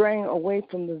is straying away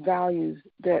from the values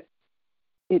that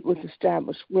it was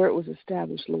established, where it was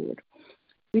established, Lord.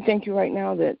 We thank you right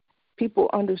now that people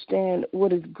understand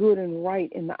what is good and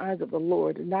right in the eyes of the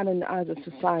Lord, not in the eyes of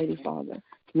society, Father,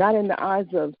 not in the eyes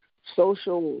of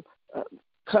social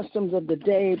customs of the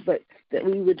day, but that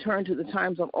we return to the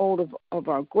times of old of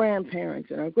our grandparents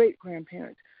and our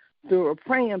great-grandparents. They were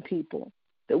praying people,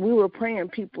 that we were praying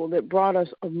people that brought us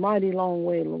a mighty long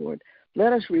way, Lord.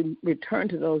 Let us return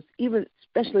to those, even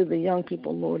especially the young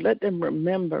people, Lord. Let them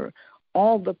remember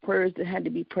all the prayers that had to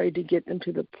be prayed to get them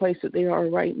to the place that they are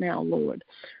right now, Lord.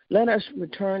 Let us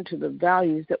return to the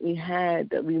values that we had,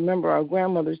 that we remember our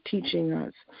grandmothers teaching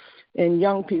us, and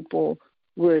young people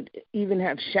would even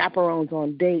have chaperones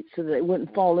on dates so that they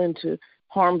wouldn't fall into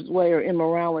harm's way or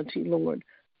immorality, Lord.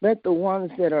 Let the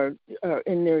ones that are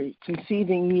in their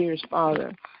conceiving years,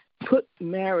 Father, put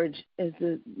marriage, as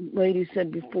the lady said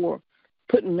before,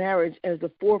 put marriage as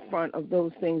the forefront of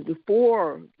those things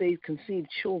before they conceive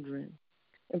children.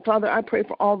 And, Father, I pray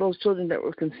for all those children that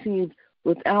were conceived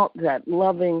without that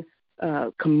loving,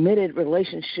 committed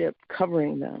relationship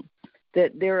covering them,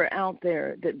 that they're out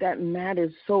there, that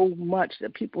matters so much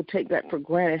that people take that for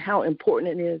granted, how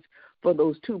important it is for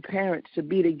those two parents to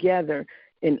be together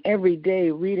and every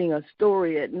day reading a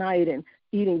story at night and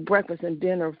eating breakfast and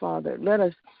dinner, Father.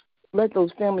 Let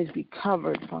those families be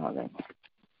covered, Father.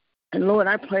 And, Lord,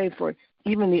 I pray for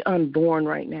even the unborn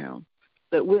right now,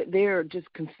 that they're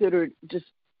just considered just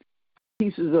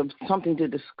pieces of something to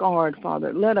discard,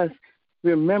 Father. Let us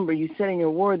remember, you said in your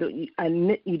word that I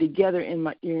knit you together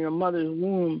in your mother's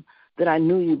womb, that I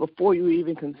knew you before you were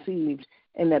even conceived,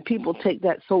 and that people take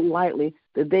that so lightly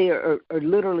that they are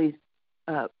literally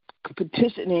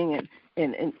petitioning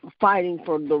and fighting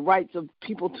for the rights of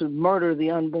people to murder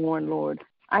the unborn, Lord.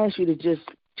 I ask you to just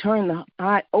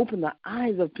open the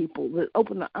eyes of people,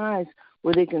 open the eyes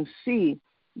where they can see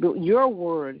that your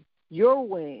word, your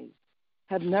ways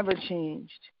have never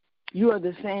changed. You are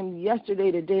the same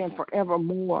yesterday, today, and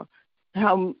forevermore.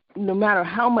 No matter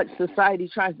how much society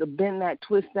tries to bend that,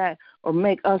 twist that, or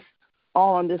make us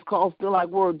all on this call feel like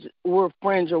we're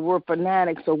fringe or we're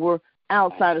fanatics or we're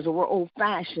outsiders or we're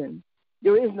old-fashioned.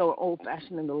 There is no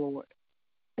old-fashioned in the Lord.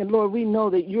 And, Lord, we know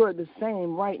that you're the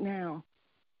same right now.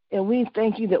 And we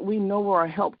thank you that we know where our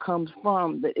help comes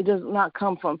from, that it does not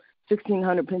come from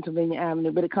 1600 Pennsylvania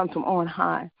Avenue, but it comes from on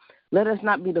high. Let us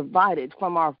not be divided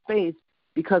from our faith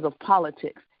because of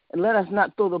politics. And let us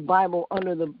not throw the Bible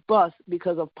under the bus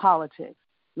because of politics.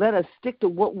 Let us stick to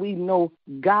what we know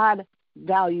God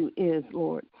value is,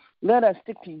 Lord. Let us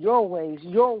stick to your ways,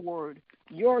 your word,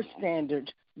 your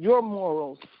standards, your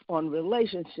morals on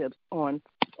relationships, on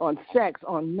sex,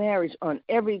 on marriage, on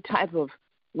every type of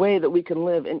way that we can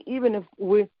live. And even if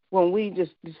when we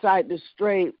just decide to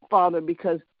stray, Father,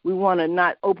 because we want to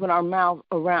not open our mouth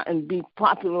around and be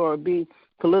popular or be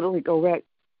politically correct,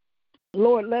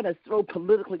 Lord, let us throw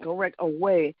politically correct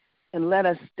away and let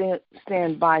us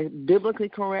stand by biblically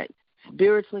correct,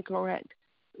 spiritually correct,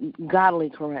 godly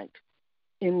correct.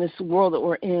 In this world that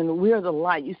we're in, we are the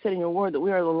light. You said in your word that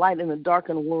we are the light in the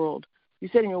darkened world. You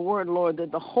said in your word, Lord,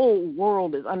 that the whole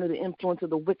world is under the influence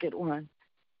of the wicked one.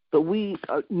 But we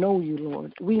know you,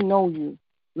 Lord. We know you.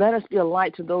 Let us be a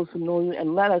light to those who know you,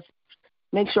 and let us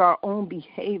make sure our own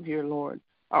behavior, Lord,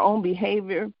 our own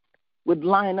behavior would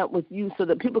line up with you so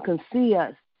that people can see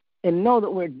us and know that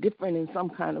we're different in some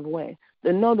kind of way.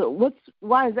 They know that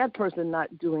why is that person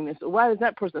not doing this? Or why does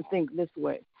that person think this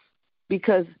way?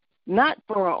 Because not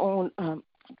for our own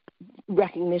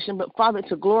recognition, but, Father,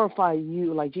 to glorify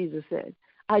you, like Jesus said.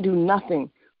 I do nothing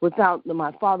without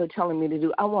my Father telling me to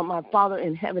do. I want my Father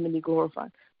in heaven to be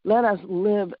glorified. Let us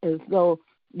live as though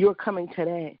you're coming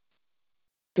today,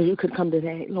 that you could come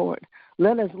today, Lord.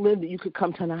 Let us live that you could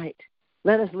come tonight.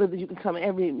 Let us live that you can come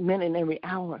every minute and every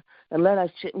hour. And let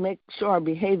us make sure our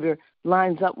behavior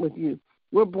lines up with you.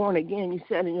 We're born again. You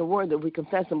said in your word that we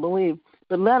confess and believe.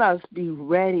 But let us be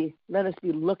ready. Let us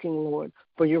be looking, Lord,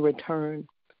 for your return.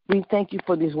 We thank you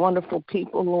for these wonderful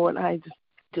people, Lord. I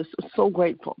just so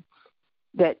grateful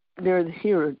that they're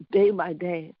here day by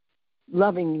day,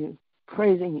 loving you,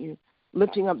 praising you,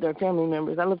 lifting up their family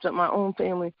members. I lift up my own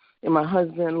family and my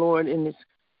husband, Lord, in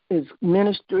his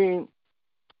ministry,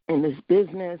 in his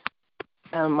business,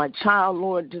 and my child,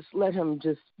 Lord, just let him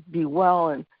just be well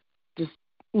and just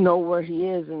know where he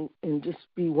is and just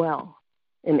be well.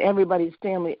 And everybody's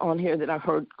family on here that I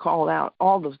heard called out,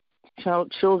 all the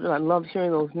children, I love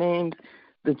hearing those names,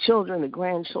 the children, the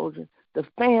grandchildren, the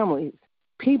families,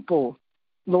 people,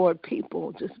 Lord,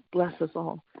 people, just bless us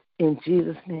all. In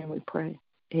Jesus' name we pray.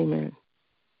 Amen.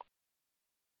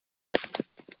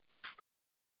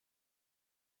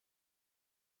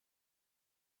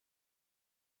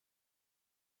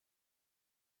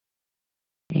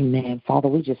 Amen. Father,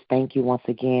 we just thank you once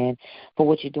again for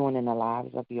what you're doing in the lives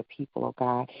of your people, oh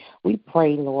God. We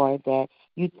pray, Lord, that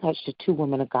you touch the two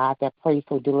women of God that pray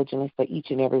so diligently for each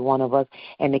and every one of us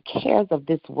and the cares of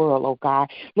this world, oh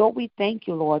God. Lord, we thank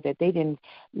you, Lord, that they didn't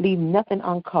leave nothing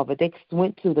uncovered. They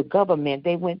went to the government.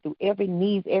 They went through every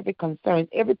need, every concern,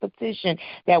 every petition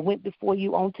that went before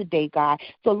you on today, God.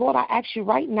 So, Lord, I ask you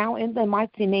right now in the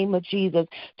mighty name of Jesus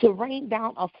to rain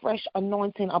down a fresh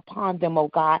anointing upon them, oh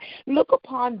God. Look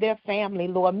upon their family,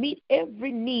 Lord. Meet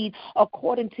every need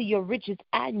according to your riches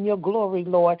and your glory,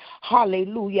 Lord.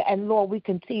 Hallelujah. And, Lord, we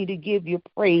continue to give you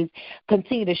praise.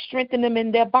 Continue to strengthen them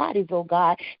in their bodies, oh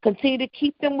God. Continue to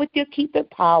keep them with your keeping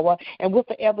power. And we'll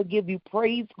forever give you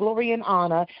praise, glory, and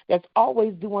honor that's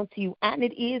always due unto you. And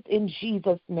it is in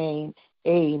Jesus' name.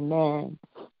 Amen.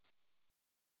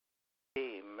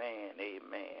 Amen.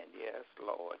 Amen. Yes,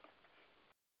 Lord.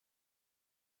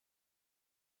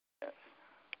 Yes.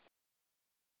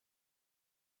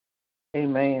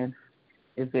 Amen.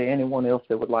 Is there anyone else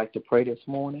that would like to pray this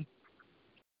morning?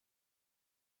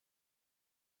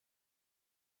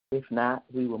 If not,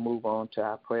 we will move on to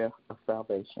our prayer of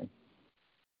salvation.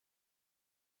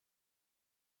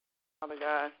 Father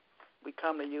God, we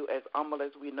come to you as humble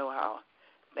as we know how,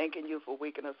 thanking you for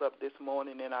waking us up this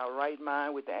morning in our right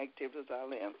mind with the activities of our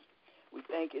limbs. We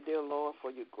thank you, dear Lord,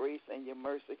 for your grace and your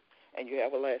mercy and your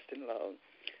everlasting love.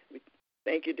 We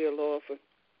thank you, dear Lord, for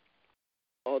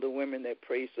all the women that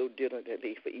pray so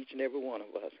diligently for each and every one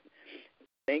of us.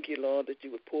 Thank you, Lord, that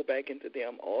you would pour back into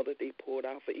them all that they poured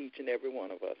out for each and every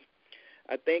one of us.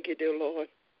 I thank you, dear Lord,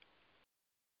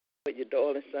 for your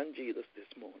darling son Jesus this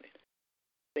morning.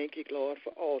 Thank you, Lord,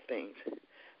 for all things.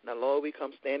 Now, Lord, we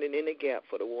come standing in the gap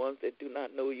for the ones that do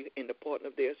not know you in the pardon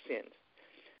of their sins,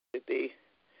 that they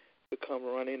would come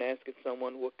running asking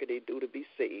someone what could they do to be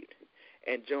saved,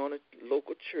 and join a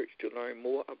local church to learn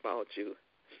more about you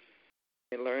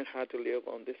and learn how to live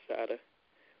on this side of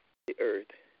the earth.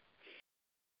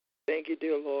 Thank you,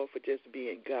 dear Lord, for just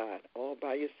being God all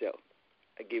by yourself.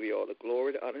 I give you all the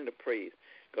glory, the honor, and the praise,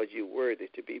 because you're worthy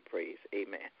to be praised.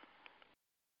 Amen.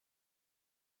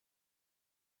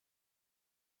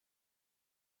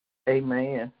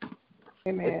 Amen.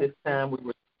 Amen. At this time, we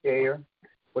will share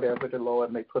whatever the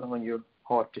Lord may put on your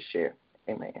heart to share.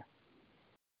 Amen.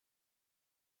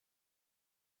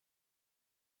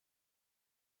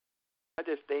 I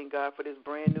just thank God for this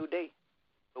brand new day,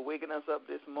 for waking us up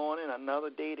this morning, another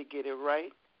day to get it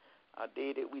right, a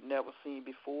day that we've never seen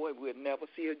before and we'll never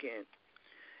see again.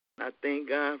 And I thank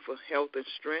God for health and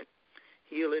strength,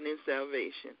 healing and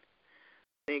salvation.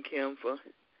 Thank Him for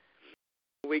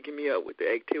waking me up with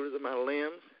the activities of my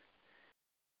limbs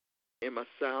and my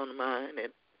sound mind.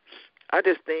 And I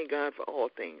just thank God for all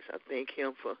things. I thank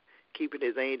Him for keeping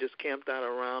His angels camped out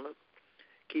around us,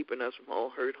 keeping us from all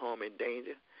hurt, harm, and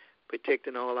danger,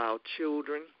 protecting all our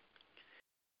children,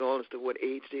 regardless of what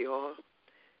age they are.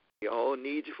 We all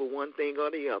need you for one thing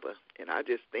or the other. And I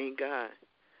just thank God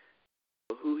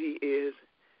for who He is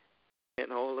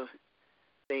and all the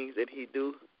things that He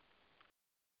do.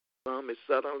 Some is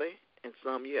suddenly, and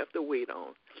some you have to wait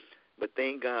on. But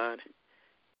thank God,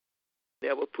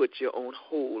 never put you on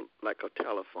hold like a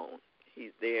telephone.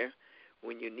 He's there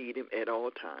when you need Him at all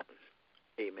times.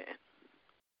 Amen.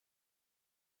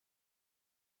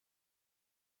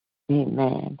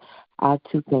 Amen. I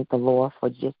too thank the Lord for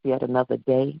just yet another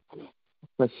day,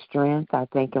 for strength. I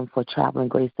thank Him for traveling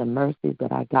grace and mercy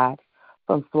that I got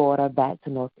from Florida back to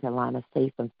North Carolina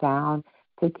safe and sound.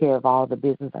 Took care of all the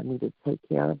business I needed to take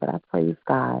care of. But I praise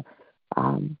God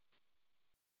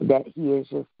that He is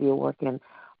just still working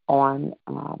on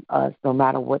us, no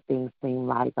matter what things seem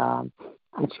like. I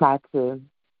try to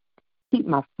keep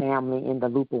my family in the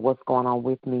loop of what's going on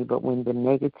with me, but when the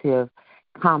negative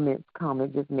comments come,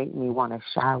 it just makes me want to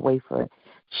shy away from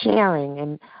sharing.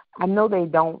 And I know they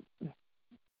try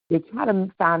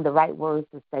to find the right words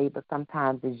to say, but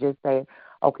sometimes it's just say,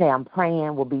 okay, I'm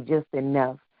praying will be just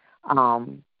enough.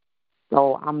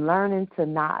 So I'm learning to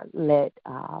not let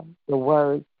the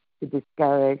words to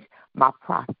discourage my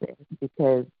process,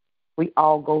 because we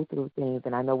all go through things,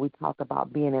 and I know we talk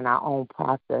about being in our own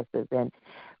processes, and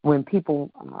when people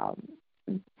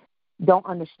don't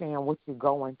understand what you're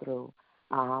going through,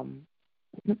 I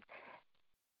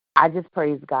just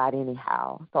praise God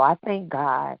anyhow. So I thank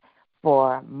God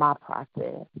for my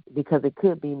process, because it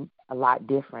could be a lot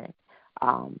different.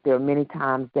 There are many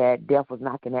times that death was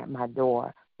knocking at my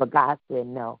door, but God said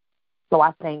no. So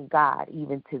I thank God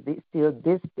even to still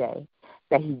this day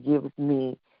that He gives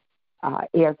me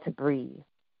air to breathe,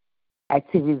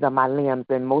 activities of my limbs,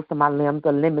 and most of my limbs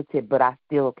are limited, but I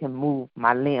still can move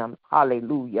my limbs.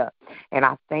 Hallelujah. And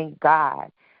I thank God,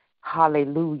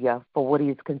 hallelujah, for what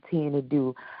He's continuing to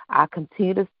do. I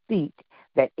continue to speak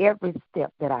that every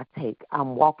step that I take,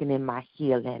 I'm walking in my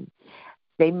healing.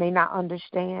 They may not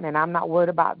understand, and I'm not worried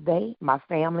about my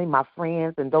family, my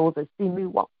friends, and those that see me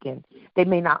walking. They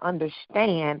may not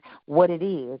understand what it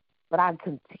is, but I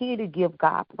continue to give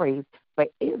God praise for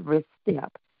every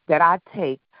step that I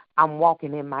take. I'm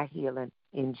walking in my healing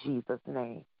in Jesus'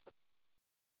 name.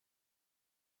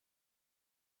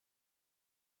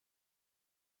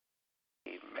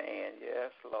 Amen.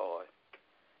 Yes, Lord.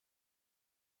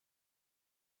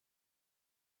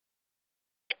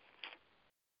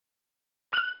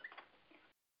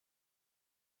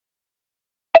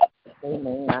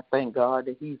 Amen. I thank God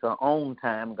that He's an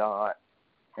on-time God,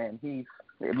 and it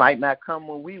might not come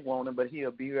when we want Him, but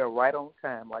He'll be there right on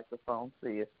time, like the song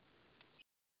says.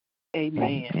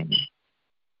 Amen.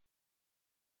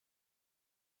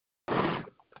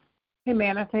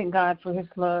 Amen. I thank God for His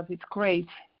love, His grace,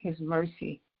 His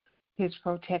mercy, His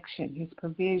protection, His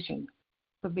provision,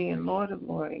 for being Lord of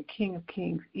Lords and King of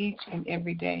Kings each and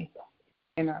every day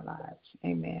in our lives.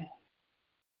 Amen.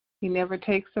 He never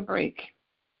takes a break.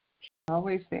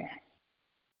 Always there.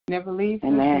 Never leaves us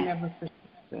and never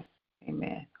forsakes us.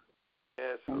 Amen.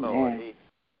 Yes, Amen. Lord.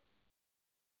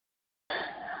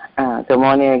 Good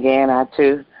morning again. I,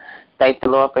 too, thank the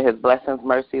Lord for His blessings,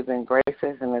 mercies, and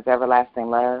graces, and His everlasting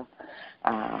love.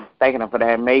 Thanking Him for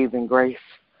that amazing grace.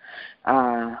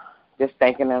 Just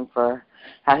thanking Him for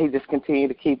how He just continued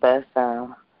to keep us.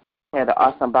 We had an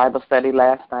awesome Bible study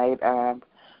last night.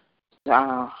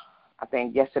 I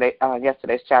think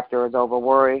yesterday's chapter was over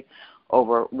worry,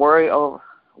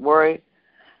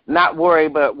 not worry,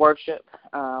 but worship,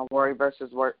 worry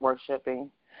versus worshiping,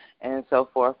 and so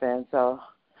forth. And so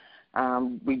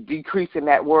we decreasing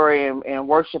that worry and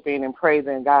worshiping and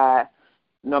praising God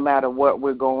no matter what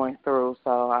we're going through.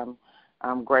 So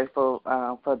I'm grateful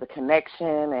for the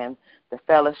connection and the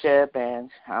fellowship, and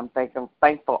I'm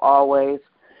thankful always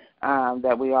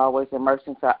that we always immerse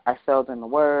ourselves in the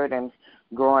Word and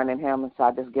growing in him. And so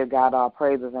I just give God all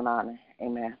praises and honor.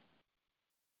 Amen.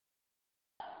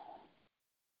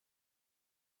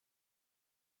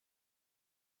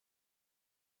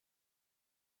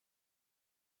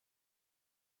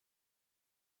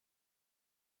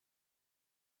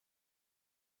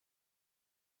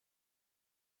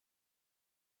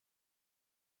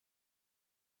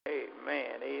 Amen.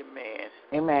 Amen.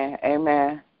 Amen.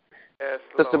 Amen. Yes,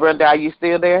 Sister Lord. Brenda, are you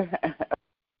still there?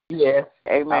 Yes.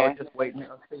 Amen. I was just waiting to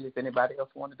see if anybody else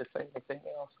wanted to say anything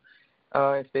else.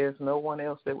 If there's no one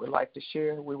else that would like to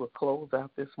share, we will close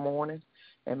out this morning.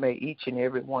 And may each and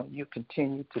every one of you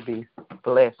continue to be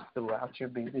blessed throughout your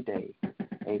busy day.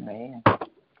 Amen.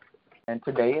 And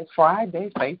today is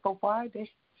Friday, Faithful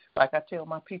Friday, like I tell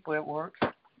my people at work.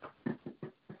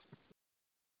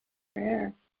 Yeah.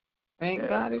 Thank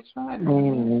God it's Friday.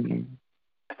 Amen.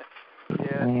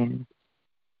 Yeah. Amen.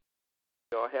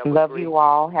 Y'all have Love you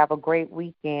all. Have a great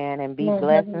weekend and be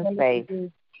blessed and safe.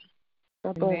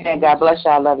 Amen. God bless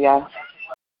y'all. Love y'all.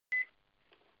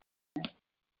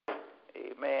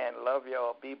 Amen. Love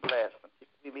y'all. Be blessed.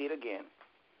 We meet again.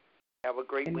 Have a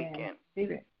great weekend.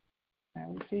 Receive it. I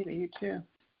receive it. You too.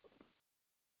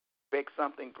 Expect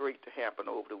something great to happen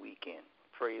over the weekend.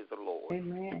 Praise the Lord.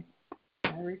 Amen.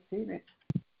 I receive it.